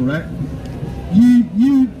Samuel, right?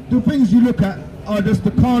 The things you look at are just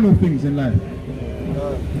the carnal things in life.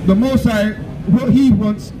 The Most High, what he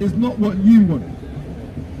wants is not what you want.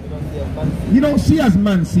 You don't see as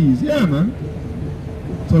man sees. Yeah, man.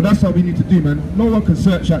 So that's what we need to do, man. No one can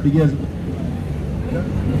search out the years.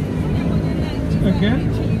 Okay.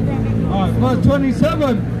 Alright, verse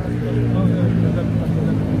 27.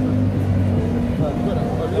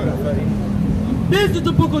 This is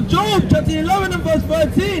the book of Job, chapter 11 and verse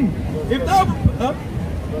 13. If thou,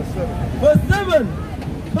 verse 7,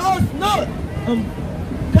 pass not,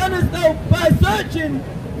 canst thou by searching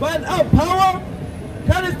find out power?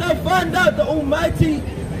 Canst thou find out the Almighty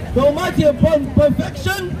upon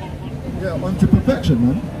perfection? Yeah, unto perfection,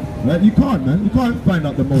 man. Right? You can't, man. You can't find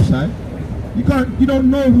out the Most High. You don't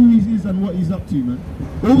know who he is and what he's up to, man.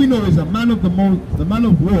 All we know is a man of the man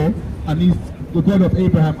of war, and he's the God of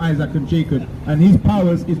Abraham, Isaac, and Jacob, and his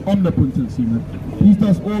powers is omnipotency, man. He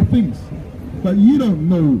does all things, but you don't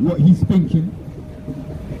know what he's thinking.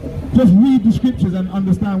 Just read the scriptures and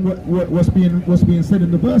understand what's being said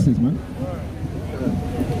in the verses, man.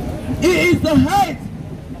 It is the height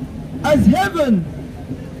as heaven.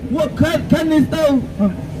 What canst thou?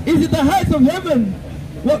 Is it the height of heaven?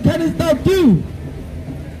 What canst thou do?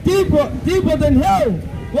 Deeper than hell.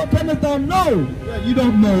 What canst thou know? Yeah, you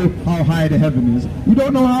don't know how high the heaven is. You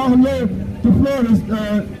don't know how low the floor is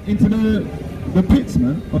into the pits,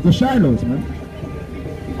 man, of the Shilohs, man.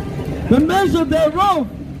 The measure thereof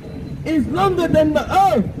is longer than the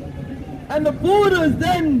earth, and the border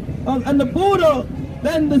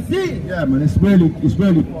than the sea. Yeah, man, it's really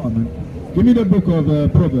far, man. Give me the book of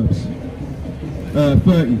Proverbs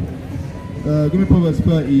 30. Give me Proverbs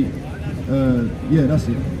 30. Yeah, that's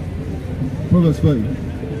it. Proverbs 30.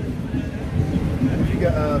 You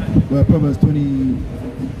get Proverbs 25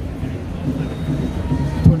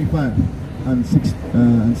 and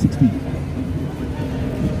 16.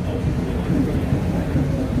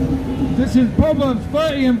 This is Proverbs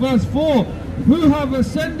 30 and verse 4. Who have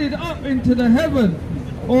ascended up into the heaven,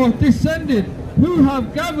 or descended? Who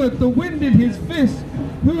have gathered the wind in his fist?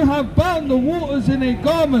 Who have bound the waters in a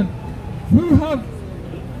garment? Who have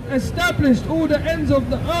established all the ends of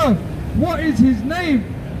the earth? What is his name?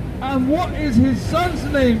 And what is his son's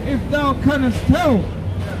name, if thou canst tell?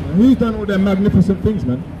 Who's done all them magnificent things,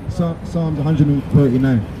 man? Psalms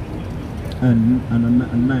 139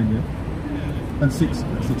 and 9, yeah? And 6.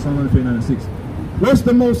 Psalm 139 and 6. What's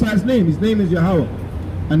the Most High's name? His name is Yahawah.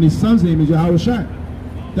 And his son's name is YAHAWASHI.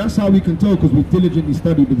 That's how we can tell, because we diligently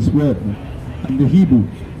studied this word, man. And the Hebrew. You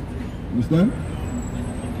understand?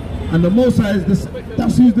 And the Most High is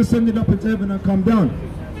that's who's descended up into heaven and come down.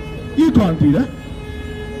 You can't do that.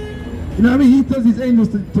 You know what I mean? He tells his angels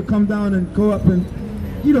to come down and go up, and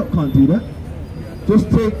you can't do that. Just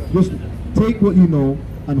take what you know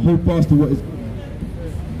and hold fast to what is.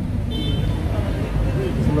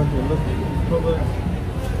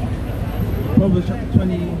 Proverbs chapter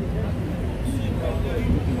 20.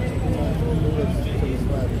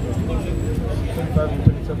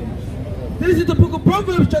 This is the book of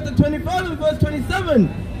Proverbs chapter 25 and verse 27.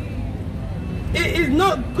 It is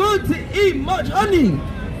not good to eat much honey.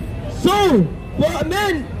 So for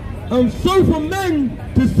men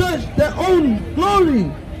to search their own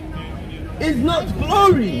glory is not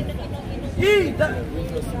glory. He that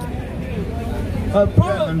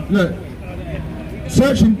look,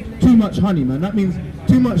 searching too much honey, man. That means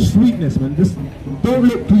too much sweetness, man. Just don't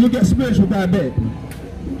look, because you'll get spiritual diabetic.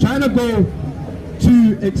 Trying to go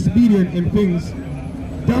too expedient in things,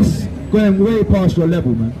 that's going way past your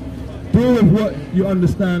level, man. Deal with what you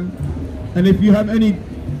understand, and if you have any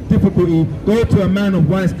difficulty, go to a man of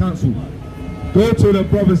wise counsel. Go to the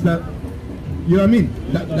brothers that You know what I mean?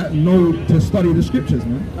 That know to study the scriptures,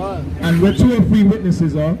 man. And where 2 or 3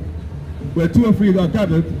 witnesses are, where 2 or 3 are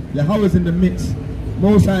gathered, Yahweh's in the midst.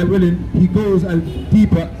 Most High willing, he goes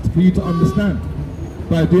deeper for you to understand.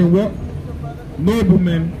 By doing what? Noble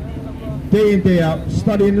men, day in, day out,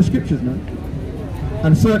 studying the scriptures, man.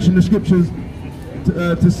 And searching the scriptures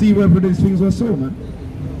to see whether these things were so, man.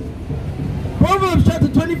 Proverbs chapter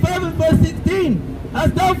 25 and verse 16.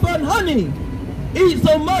 As thou found honey, eat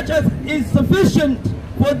so much as is sufficient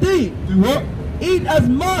for thee. Do what? Eat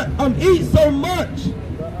eat so much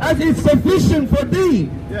as is sufficient for thee.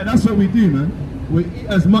 Yeah, that's what we do, man. We eat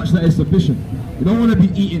as much that is sufficient. You don't want to be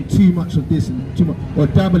eating too much of this and too much, or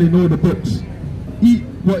dabble in all the books. Eat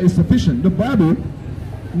what is sufficient. The Bible,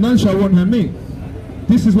 none shall want her mate.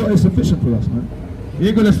 This is what is sufficient for us, man. You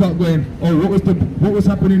ain't gonna start going, oh, what was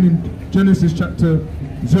happening in Genesis chapter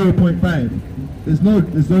 0.5? There's no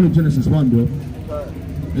Genesis 1, bro.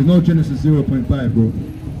 There's no Genesis 0.5, bro. You know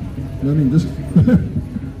what I mean?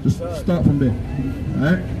 Just start from there.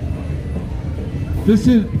 Alright? This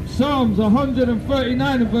is Psalms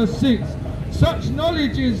 139 and verse 6. Such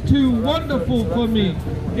knowledge is too wonderful for me.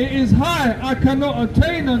 It is high, I cannot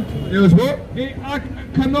attain unto it. It was what? I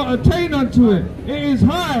cannot attain unto it. It is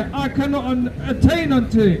high, I cannot attain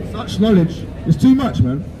unto it. Such knowledge is too much,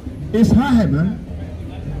 man. It's high, man.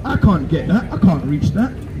 I can't get that. I can't reach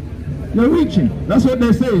that. You're reaching. That's what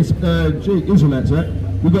they say, Israelites, right?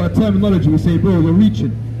 We got a terminology. We say, bro, you're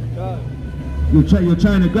reaching. You're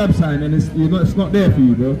trying to grab something, and it's not there for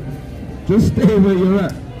you, bro. Just stay where you're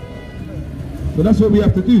at. So that's what we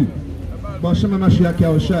have to do.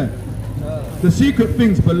 The secret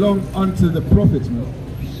things belong unto the prophets, man.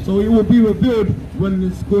 So it will be revealed when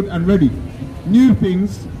it's good and ready. New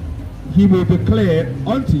things he will declare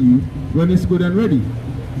unto you when it's good and ready.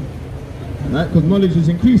 Right? Because knowledge is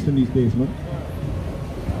increased in these days, man.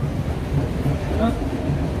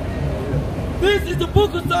 This is the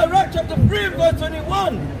book of Sirach chapter 3 verse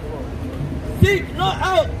 21. Seek not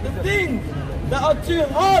out the things that are too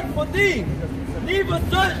hard for thee, neither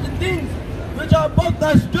search the things which are above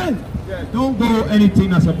thy strength. Yeah, don't go anything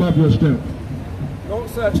that's above your strength. Don't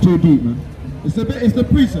search. It's too deep, man. It's the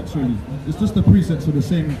precepts, really. It's just the precepts for the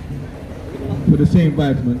same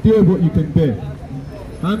vibes, man. Deal with what you can bear.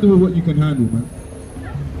 Handle what you can handle, man.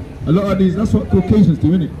 A lot of these, that's what Caucasians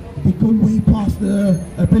do, innit? They go way past the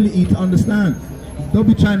ability to understand. They'll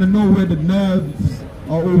be trying to know where the nerves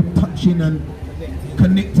are all touching and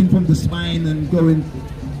connecting from the spine and going,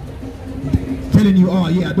 telling you, oh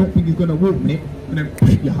yeah, I don't think he's gonna walk, mate. And then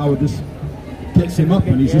Yahawah just gets him up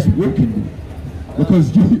and he's just walking.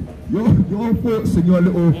 Because your thoughts and your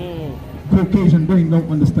little Caucasian brain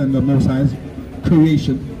don't understand the Most High's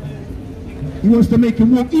creation. He wants to make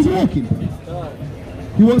him walk, he's walking.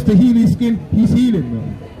 He wants to heal his skin, he's healing,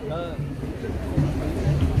 man.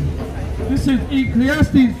 This is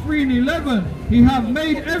Ecclesiastes 3:11. He hath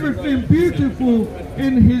made everything beautiful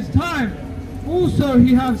in his time. Also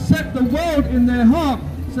he hath set the world in their heart,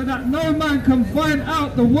 so that no man can find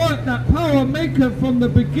out the work that power maketh from the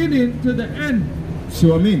beginning to the end. See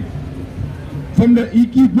what I mean?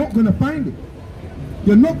 You're not going to find it.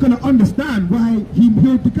 You're not going to understand why he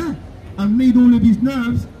healed the guy and made all of these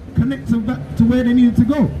nerves connect them back to where they needed to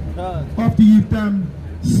go. After you've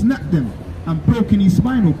snapped them and broken his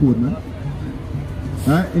spinal cord, man.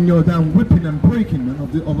 Right? And you're whipping and breaking, man,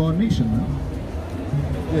 of our nation, man.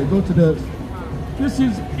 Yeah, go to the... This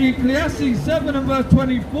is Ecclesiastes 7 and verse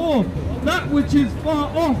 24. That which is far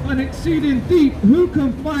off and exceeding deep, who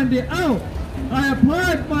can find it out? I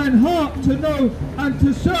applied mine heart to know and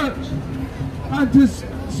to search and to...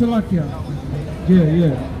 Salakia.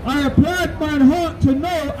 Yeah. I applied mine heart to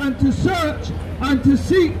know and to search and to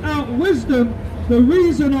seek out wisdom, the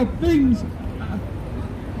reason of things,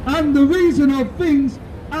 and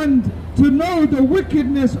to know the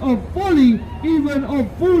wickedness of folly, even of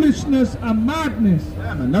foolishness and madness.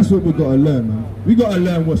 Yeah, man, that's what we got to learn, man. We got to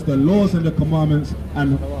learn what's the laws and the commandments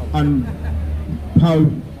and how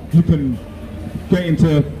you can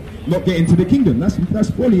not get into the kingdom. That's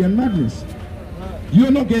folly and madness.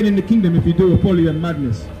 You're not getting in the kingdom if you do a folly and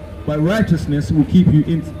madness, but righteousness will keep you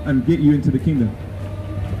in and get you into the kingdom.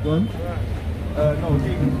 Go on.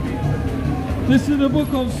 This is the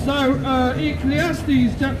book of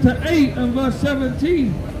Ecclesiastes chapter 8 and verse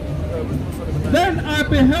 17. Then I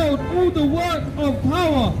beheld all the work of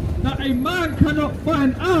power, that a man cannot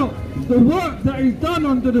find out the work that is done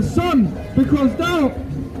under the sun, because though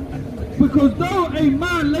a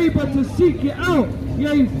man labour to seek it out,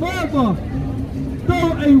 yea further,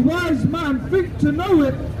 though a wise man think to know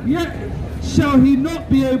it, yet shall he not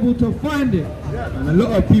be able to find it. And a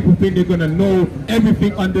lot of people think they're going to know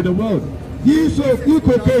everything under the world. You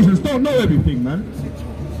Caucasians don't know everything, man.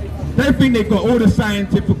 They think they got all the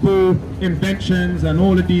scientific inventions and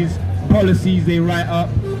all of these policies they write up,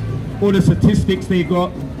 all the statistics they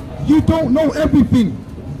got. You don't know everything.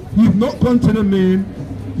 You've not gone to the moon.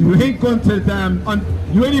 You ain't gone to the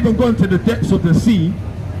you ain't even gone to the depths of the sea,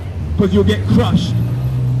 because you'll get crushed.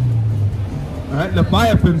 Alright,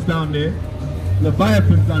 Leviathan's down there.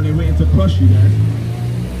 Leviathan's down there waiting to crush you guys.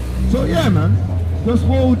 So yeah, man, just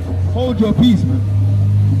hold your peace, man.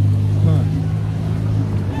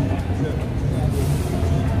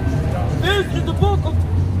 This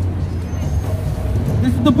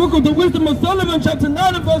is the book of the wisdom of Solomon, chapter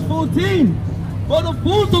 9 and verse 14. For the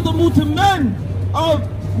fools of the mortal men are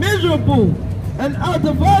miserable, and our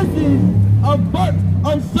devices are but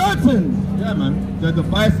uncertain. Yeah, man, the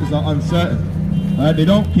devices are uncertain.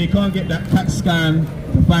 They can't get that CAT scan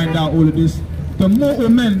to find out all of this. The mortal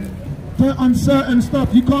men, they're uncertain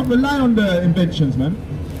stuff. You can't rely on the inventions, man.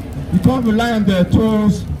 You can't rely on the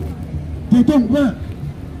tools. They don't work.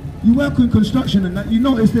 You work in construction and that, you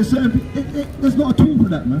notice there's there's not a tool for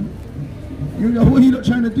that, man. You know, what are you not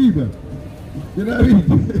trying to do, bro? You know what I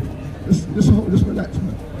mean? just relax,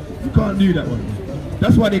 man. You can't do that one.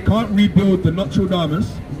 That's why they can't rebuild the Notre Dame.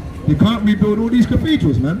 They can't rebuild all these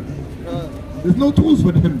cathedrals, man. There's no tools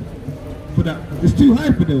for them for that. It's too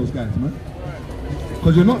high for those guys, man.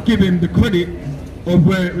 Because you're not giving the credit of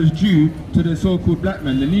where it was due to the so-called black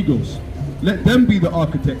men, the Negroes. Let them be the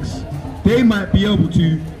architects. They might be able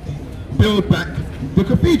to build back the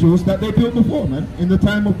cathedrals that they built before, man, in the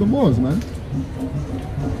time of the Moors, man.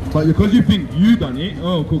 But because you think you done it,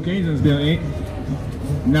 oh, Caucasians done it,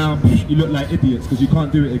 now you look like idiots because you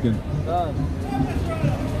can't do it again.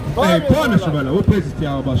 Hey, partner Shabella, what places to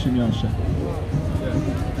YAHAWASHI and YAHAWASHI?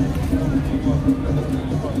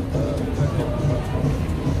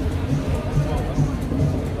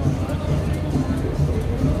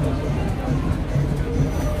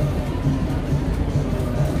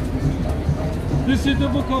 This is the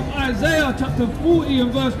book of Isaiah, chapter 40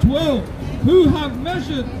 and verse 12. Who have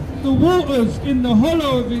measured the waters in the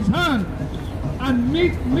hollow of his hand, and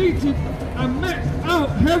met out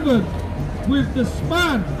heaven with the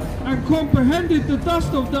span, and comprehended the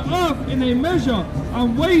dust of the earth in a measure,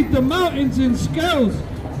 and weighed the mountains in scales,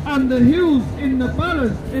 and the hills in a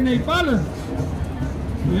balance.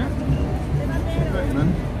 Yeah.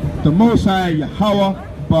 Man. The Most High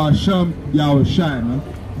Yahawah Ba'Shem YAHAWASHI, man.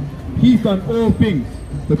 He's done all things.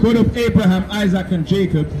 The God of Abraham, Isaac and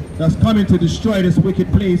Jacob, that's coming to destroy this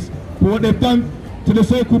wicked place for what they've done to the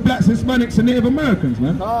so-called blacks, Hispanics and Native Americans,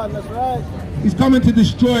 man. That's right. He's coming to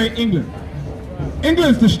destroy England.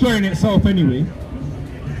 England's destroying itself anyway.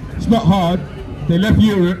 It's not hard. They left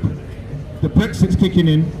Europe. The Brexit's kicking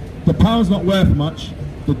in. The pound's not worth much.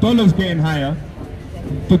 The dollar's getting higher.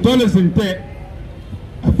 The dollar's in debt.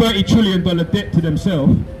 A $30 trillion debt to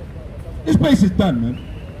themselves. This place is done, man.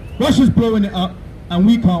 Russia's blowing it up, and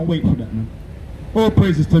we can't wait for that, man. All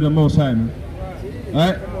praises to the Most High, man.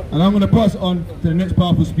 Alright? And I'm going to pass it on to the next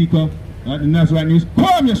powerful speaker, the Nazarite News.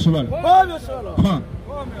 Come, Yeshua. Come.